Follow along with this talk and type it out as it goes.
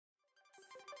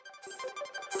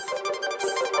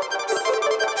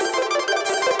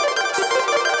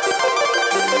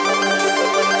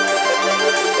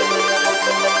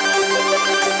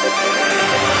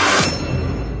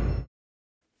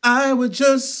would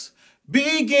just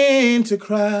begin to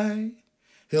cry,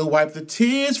 he'll wipe the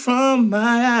tears from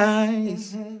my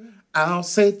eyes. I'll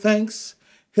say thanks,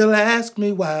 he'll ask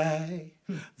me why.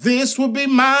 This will be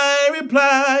my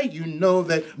reply. You know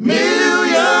that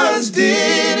millions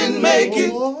didn't make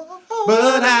it,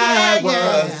 but I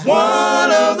was one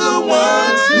of the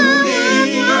ones who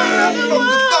did.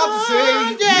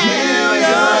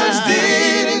 Millions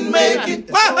didn't make it,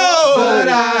 but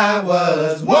I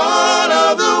was one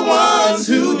of the ones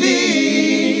who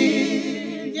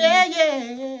did. Yeah, yeah.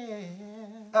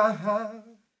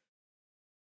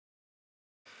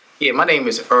 Yeah, my name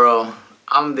is Earl.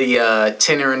 I'm the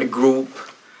tenor in the group.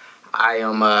 I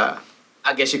am, I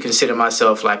guess you consider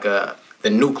myself like the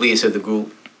nucleus of the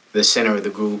group, the center of the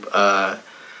group. I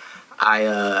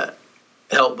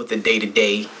help with the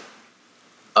day-to-day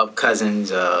of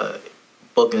Cuzins,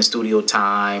 booking studio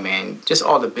time, and just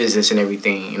all the business and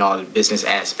everything, all the business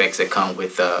aspects that come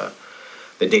with the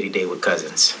day-to-day with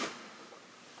Cuzins.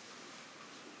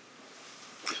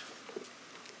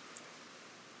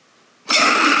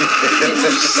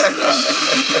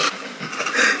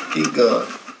 Keep going.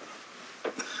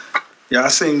 Yeah, I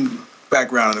sing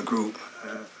background in the group.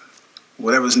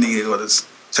 Whatever's needed, whether it's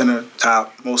tenor,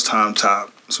 top, most time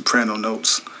top, soprano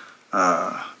notes.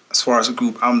 As far as a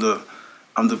group, I'm the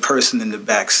person in the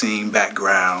back scene,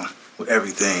 background with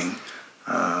everything.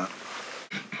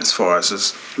 As far as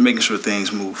just making sure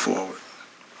things move forward.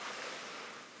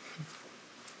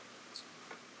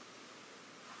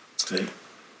 See?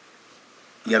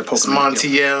 You gotta poke It's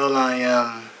Montiel. I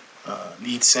am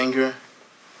lead singer,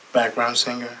 background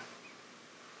singer,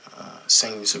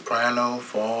 singing soprano,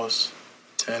 false,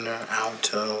 tenor,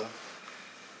 alto,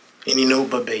 any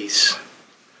note but bass.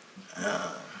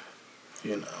 I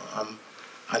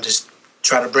just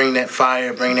try to bring that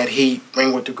fire, bring that heat,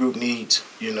 bring what the group needs,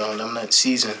 and I'm not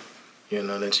seasoned,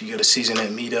 that you gotta season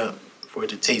that meat up for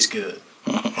it to taste good.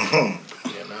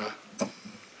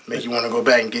 Make you wanna go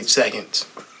back and get seconds.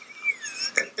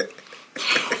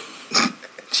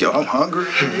 Yo, I'm hungry.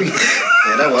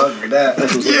 Yeah, that was hungry, that.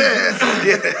 Yeah.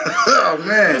 Oh,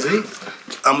 man.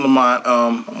 I'm Lamont,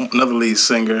 another lead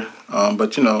singer,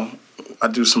 but I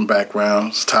do some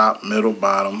backgrounds, top, middle,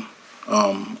 bottom.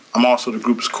 I'm also the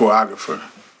group's choreographer.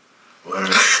 Word.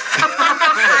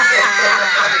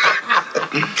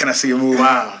 Can I see your move?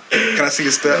 Wow. Can I see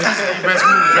your step?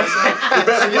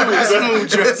 Best move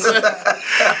dresser.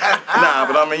 Nah,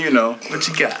 but What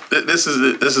you got? this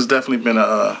has definitely been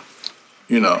a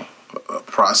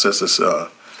process that's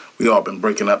we all been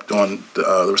breaking up doing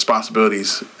the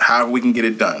responsibilities, however we can get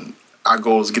it done. Our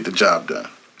goal is to get the job done.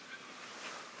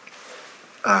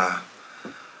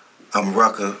 I'm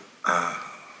Rucker.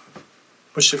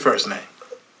 What's your first name?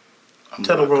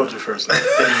 Tell the world your first name.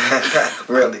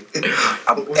 Really?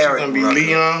 I'm What Eric. you gonna be, Rucker.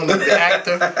 Leon, the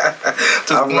actor?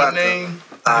 Just I'm one Rucker. name?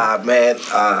 Man,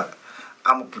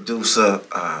 I'm a producer,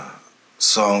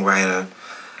 songwriter.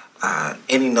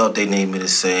 Any note they need me to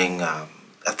sing, I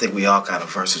think we all kind of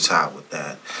versatile with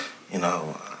that.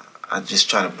 I just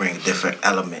try to bring a different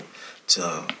element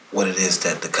to what it is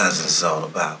that the Cuzins is all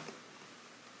about.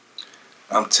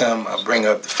 I'm Tim. I bring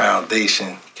up the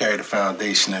foundation, carry the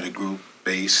foundation of the group,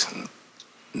 bass and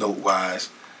note-wise.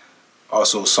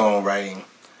 Also songwriting,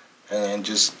 and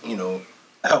just,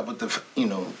 help with the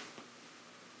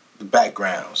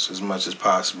backgrounds as much as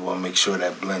possible and make sure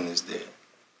that blend is there.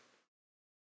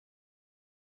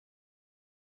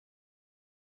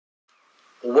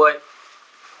 What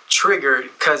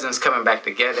triggered Cuzins coming back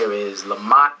together is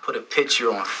Lamont put a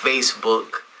picture on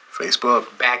Facebook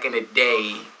back in the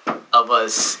day of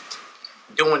us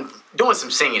doing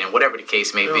some singing and whatever the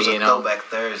case may be. It was a throwback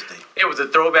Thursday. It was a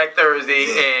throwback Thursday,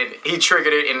 Yeah. and he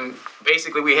triggered it, and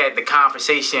basically we had the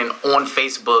conversation on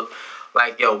Facebook,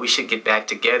 like, yo, we should get back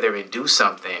together and do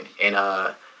something, and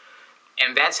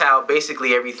that's how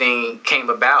basically everything came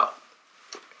about.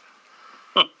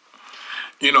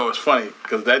 It's funny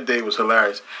because that day was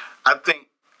hilarious. I think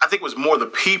it was more the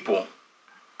people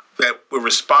that were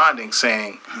responding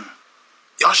saying,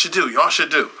 y'all should do.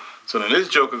 So then this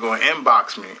joker going to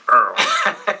inbox me, Earl,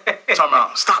 talking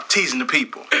about, stop teasing the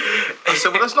people. I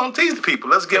said, well, let's don't tease the people.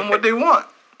 Let's give them what they want.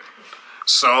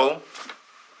 So,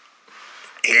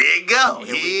 here you go.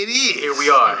 Here it is. Here we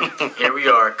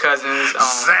are, Cuzins.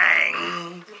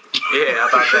 Zang. Yeah, how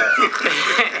about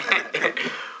that?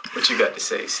 What you got to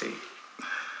say, C?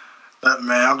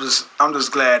 Man, I'm just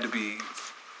glad to be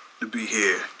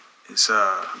here. It's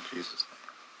Jesus.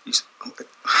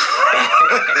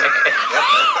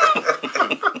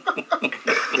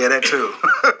 Yeah, that too.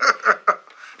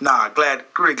 Nah,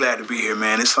 really glad to be here,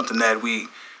 man. It's something that we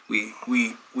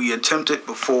attempted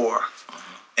before,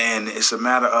 And it's a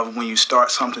matter of when you start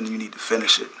something, you need to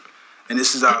finish it. And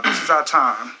this is our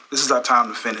time. This is our time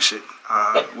to finish it.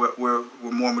 We're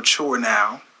more mature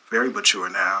now, very mature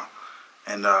now,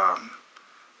 and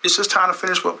it's just time to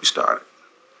finish what we started.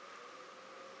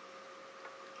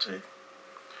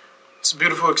 It's a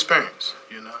beautiful experience,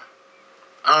 you know.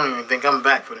 I don't even think I'm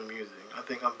back for the music. I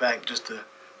think I'm back just to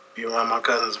be around my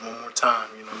cousins one more time,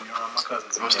 you know, be around my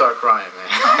cousins. I'm gonna start crying, man.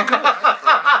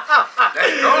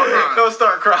 Don't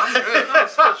start crying. Don't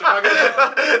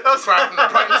cry from the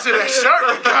brightness of that shirt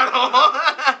you got on.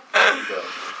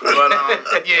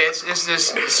 But yeah, it's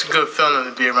a good feeling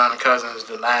to be around the cousins,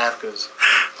 to laugh, because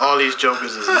all these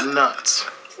jokers is nuts.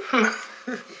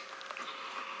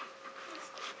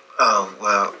 Oh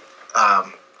well,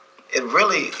 it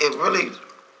really,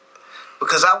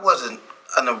 because I wasn't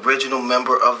an original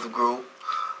member of the group,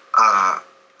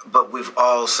 but we've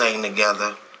all sang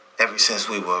together ever since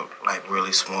we were like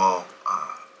really small,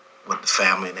 with the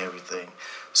family and everything.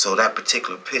 So that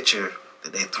particular picture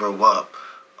that they threw up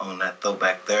on that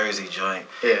Throwback Thursday joint,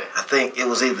 Yeah. I think it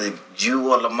was either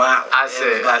you or Lamont. I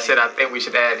said I think we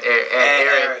should add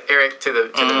Eric to the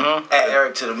add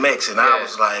Eric to the mix, and I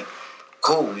was like,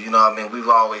 cool, you know what I mean? We've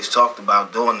always talked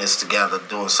about doing this together,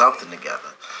 doing something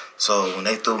together. So when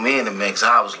they threw me in the mix,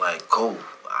 I was like, cool.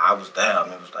 I was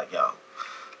down. It was like, yo,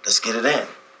 let's get it in.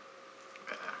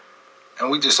 And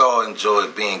we just all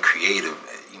enjoyed being creative,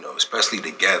 you know, especially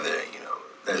together, you know,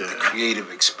 the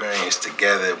creative experience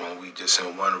together when we just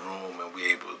in one room and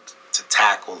we able to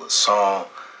tackle a song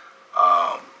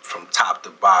from top to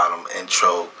bottom,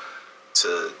 intro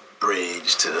to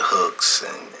bridge to hooks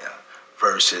and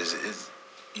verses, is,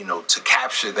 you know, to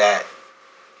capture that.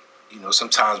 You know,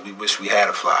 sometimes we wish we had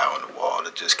a fly on the wall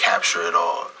to just capture it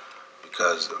all,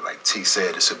 because, like T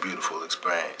said, it's a beautiful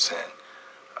experience, and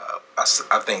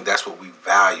I think that's what we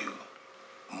value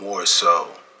more so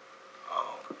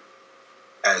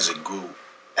as a group,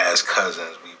 as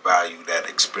cousins. We value that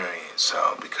experience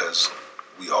because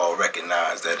we all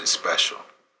recognize that it's special.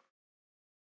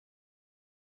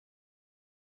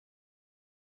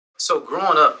 So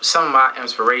growing up, some of my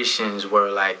inspirations were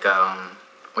like,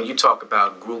 when you talk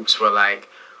about groups, were like,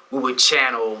 we would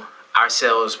channel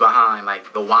ourselves behind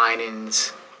like the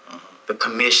Winans, the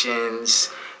Commissions,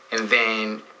 and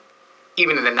then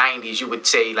even in the 90s, you would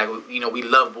say, like, you know, we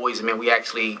love Boys and Men. We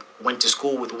actually went to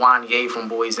school with Wanye from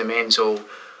Boys and Men, so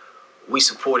we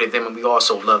supported them and we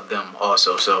also loved them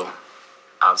also. So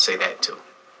I'll say that too.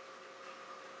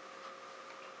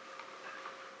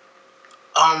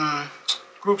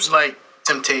 Groups like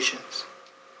Temptations,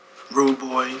 Rude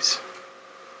Boys,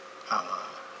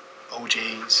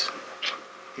 OJs,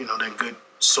 you know, that good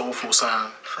soulful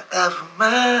sound. Forever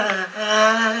mine.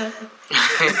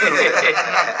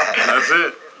 That's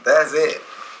it. That's it.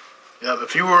 Yeah, but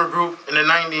if you were a group in the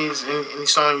 90s, any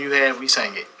song you had, we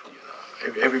sang it. You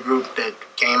know, every group that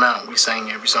came out, we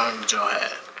sang every song that y'all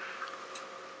had.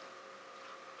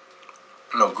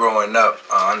 You know, growing up,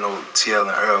 I know TL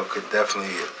and Earl could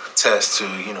definitely attest to,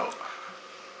 you know,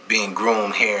 being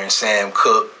groomed hearing Sam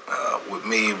Cooke. With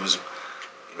me, it was,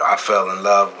 you know, I fell in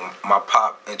love when my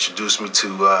pop introduced me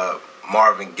to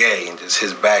Marvin Gaye and just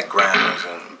his backgrounds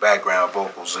and background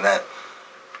vocals, and that,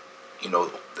 you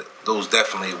know, those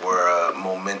definitely were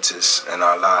momentous in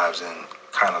our lives and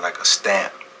kind of like a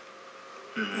stamp.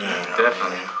 Mm-hmm. You know,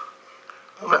 Definitely.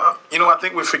 You know, I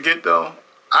think we forget though.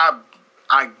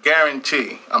 I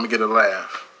guarantee I'm gonna get a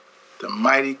laugh. The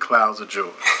Mighty Clouds of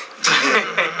Joy.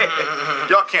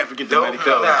 Y'all can't forget the Mighty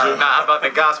Clouds of Joy. Nah, how about the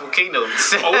gospel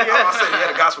keynotes? Oh yeah, I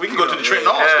said the gospel. We can go to the Trenton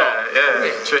All Star.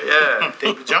 Yeah.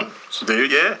 David Jones.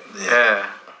 Dude, Yeah,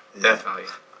 definitely.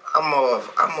 I'm more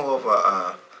of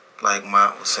a like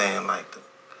Mont was saying, like the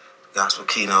gospel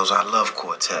keynotes. I love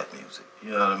quartet music.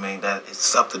 You know what I mean? That it's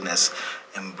something that's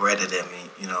embedded in me.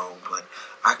 You know, but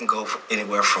I can go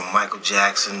anywhere from Michael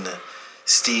Jackson to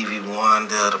Stevie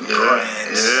Wonder, the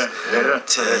Prince,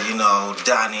 to, you know,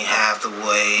 Donny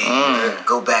Hathaway,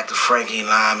 go back to Frankie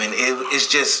Lyman. It's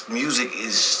just, music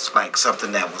is like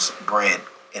something that was bred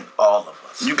in all of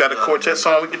us. You got a quartet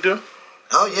song we could do?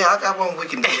 Oh yeah, I got one we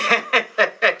can do.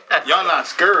 Y'all not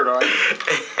scared, are you?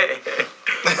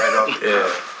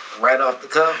 Right off the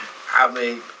cuff. I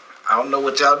mean, I don't know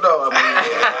what y'all know. I mean,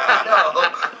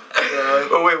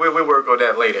 Well, we'll work on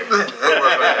that later.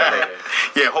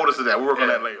 Yeah, hold us to that. We'll work on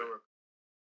that later.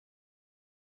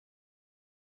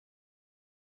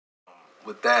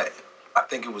 with that, I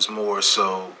think it was more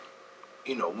so,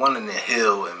 you know, wanting to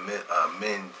heal and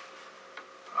mend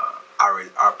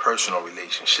our personal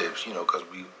relationships, you know, because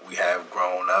we have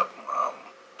grown up.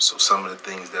 So some of the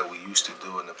things that we used to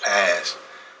do in the past,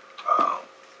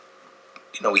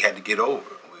 you know, we had to get over.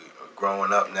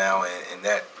 growing up now, and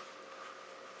that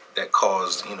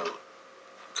caused,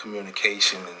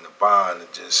 communication and the bond to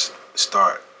just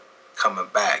start coming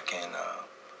back. And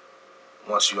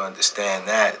once you understand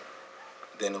that,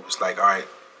 then it was like, all right,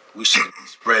 we should be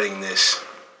spreading this,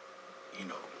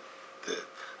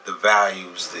 the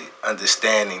values, the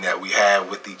understanding that we have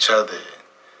with each other, and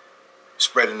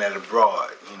spreading that abroad,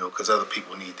 because other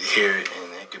people need to hear it,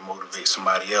 and it can motivate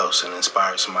somebody else and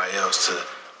inspire somebody else to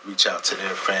reach out to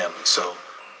their family. So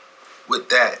with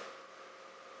that,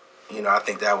 I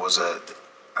think that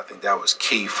was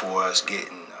key for us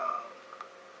getting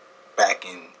back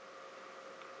in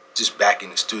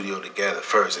the studio together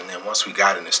first, and then once we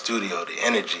got in the studio, the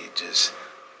energy just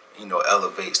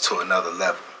elevates to another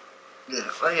level. Yeah,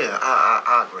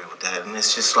 I agree with that, and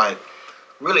it's just like,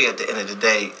 really at the end of the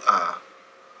day,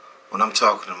 when I'm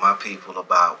talking to my people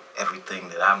about everything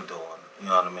that I'm doing, you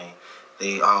know what I mean,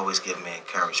 they always give me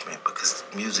encouragement, because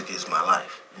music is my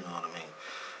life, you know what I mean,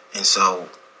 and so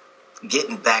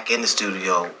getting back in the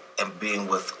studio and being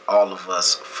with all of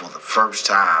us for the first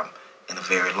time in a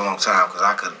very long time, because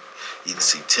I could either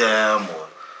see Tim or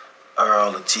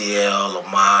Earl or TL,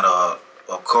 Lamont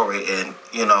or Corey, and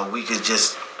we could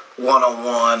just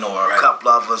one-on-one or a couple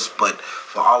of us, but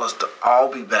for all us to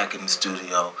all be back in the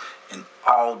studio and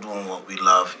all doing what we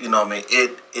love, you know what I mean,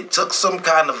 it took some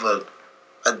kind of a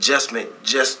adjustment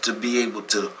just to be able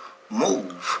to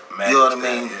move, you know what I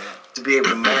mean, to be able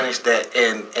to manage that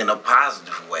in a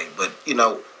positive way. But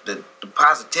the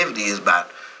positivity is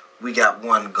about, we got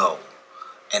one goal,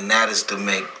 and that is to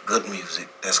make good music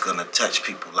that's going to touch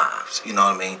people's lives, you know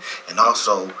what I mean, and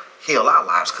also heal our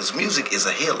lives, because music is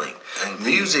a healing. And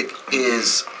music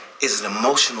is an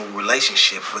emotional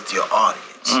relationship with your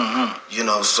audience.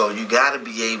 Mm-hmm. So you got to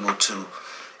be able to,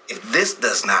 if this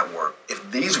does not work,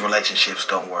 if these relationships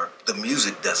don't work, the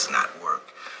music does not work.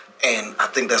 And I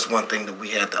think that's one thing that we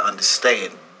had to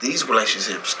understand. These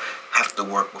relationships have to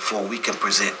work before we can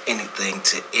present anything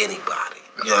to anybody.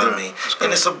 You know what I mean?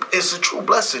 And it's a true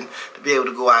blessing to be able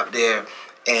to go out there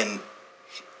and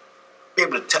be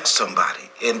able to touch somebody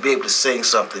and be able to sing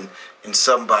something and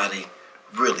somebody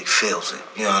really feels it.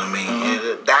 You know what I mean?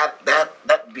 Mm-hmm.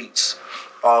 That beats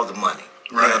all the money.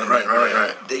 Right.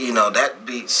 That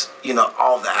beats,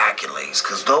 all the accolades,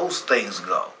 because those things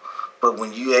go. But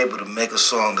when you're able to make a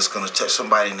song that's going to touch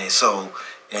somebody in their soul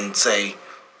and say,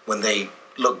 when they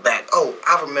look back, oh,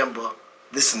 I remember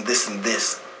this and this and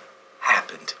this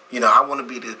happened. We want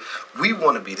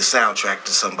to be the soundtrack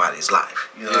to somebody's life.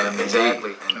 You know what I mean?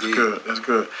 Exactly. That's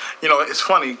good. It's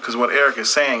funny, because what Eric is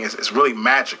saying is really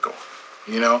magical.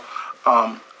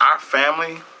 Our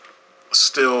family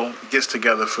still gets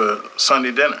together for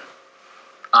Sunday dinner.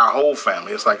 Our whole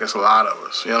family. It's a lot of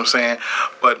us. You know what I'm saying?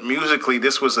 But musically,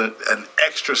 this was an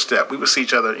extra step. We would see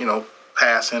each other,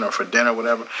 passing or for dinner,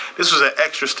 whatever. This was an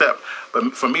extra step.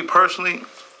 But for me personally,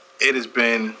 it's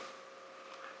been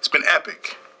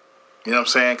epic. You know what I'm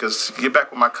saying? Because to get back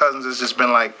with my cousins, it's just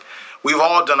been like, we've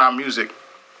all done our music.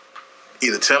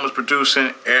 Either Tim was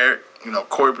producing, Eric,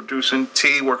 Corey producing,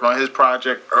 T working on his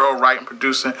project, Earl writing,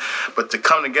 producing. But to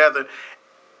come together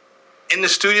in the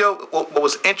studio, what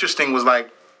was interesting was like,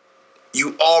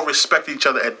 you all respect each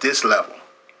other at this level.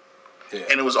 Yeah.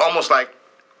 And it was almost like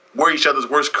we're each other's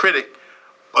worst critic,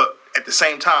 but at the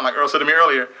same time, like Earl said to me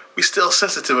earlier, we still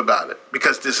sensitive about it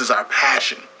because this is our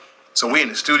passion. So we in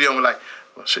the studio and we're like,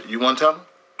 well, shit, you want to tell them?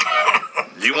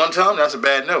 You want to tell them? That's a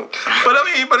bad note. But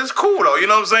it's cool though, you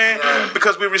know what I'm saying? Yeah.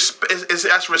 Because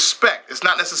that's respect. It's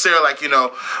not necessarily like,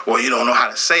 well, you don't know how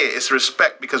to say it. It's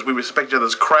respect because we respect each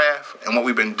other's craft and what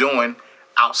we've been doing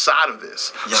outside of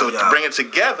this. To bring it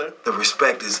together. The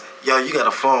respect is, you got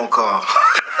a phone call.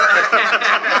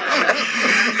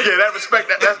 Yeah, that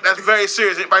respect, that's very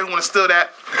serious. Anybody who want to steal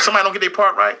that, somebody don't get their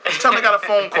part right, tell them they got a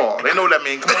phone call. They know what that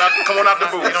means. Come on out the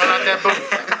booth. Get on out that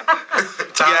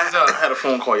booth. Time's up. I had a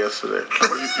phone call yesterday.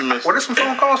 You missed. Were there some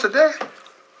phone calls today?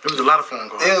 There was a lot of phone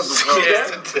calls. Yeah,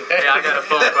 I got a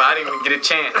phone call. I didn't even get a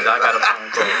chance. I got a phone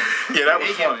call. Yeah, that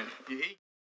was funny.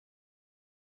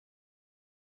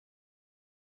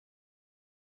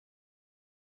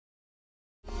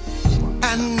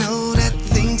 I know that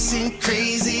things seem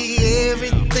crazy,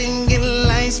 everything in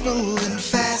life's moving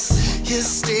fast. You're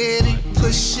steady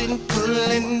pushing,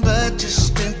 pulling, but your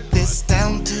strength is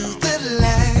down to the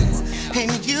last.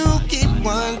 And you keep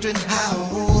wondering how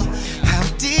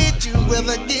did you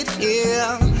ever get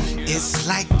here? It's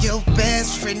like your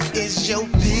best friend is your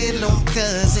pillow,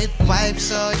 cause it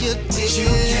wipes all your tears. You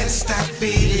can't stop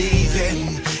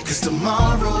believing, cause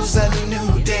tomorrow's a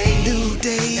new day.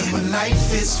 And when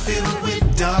life is filled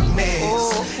with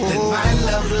darkness, let my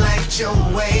love light your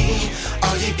way.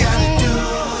 All you gotta do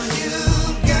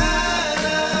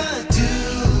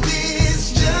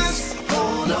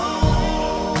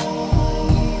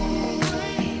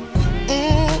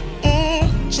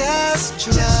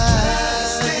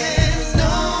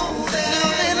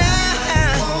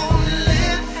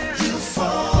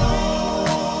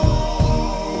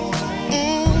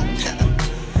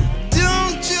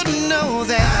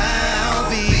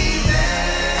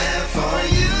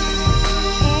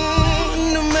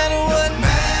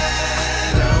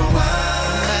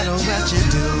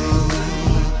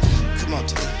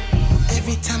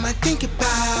think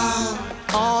about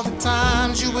all the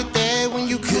times you were there when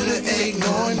you could've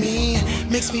ignored me.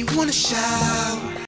 Makes me wanna shout.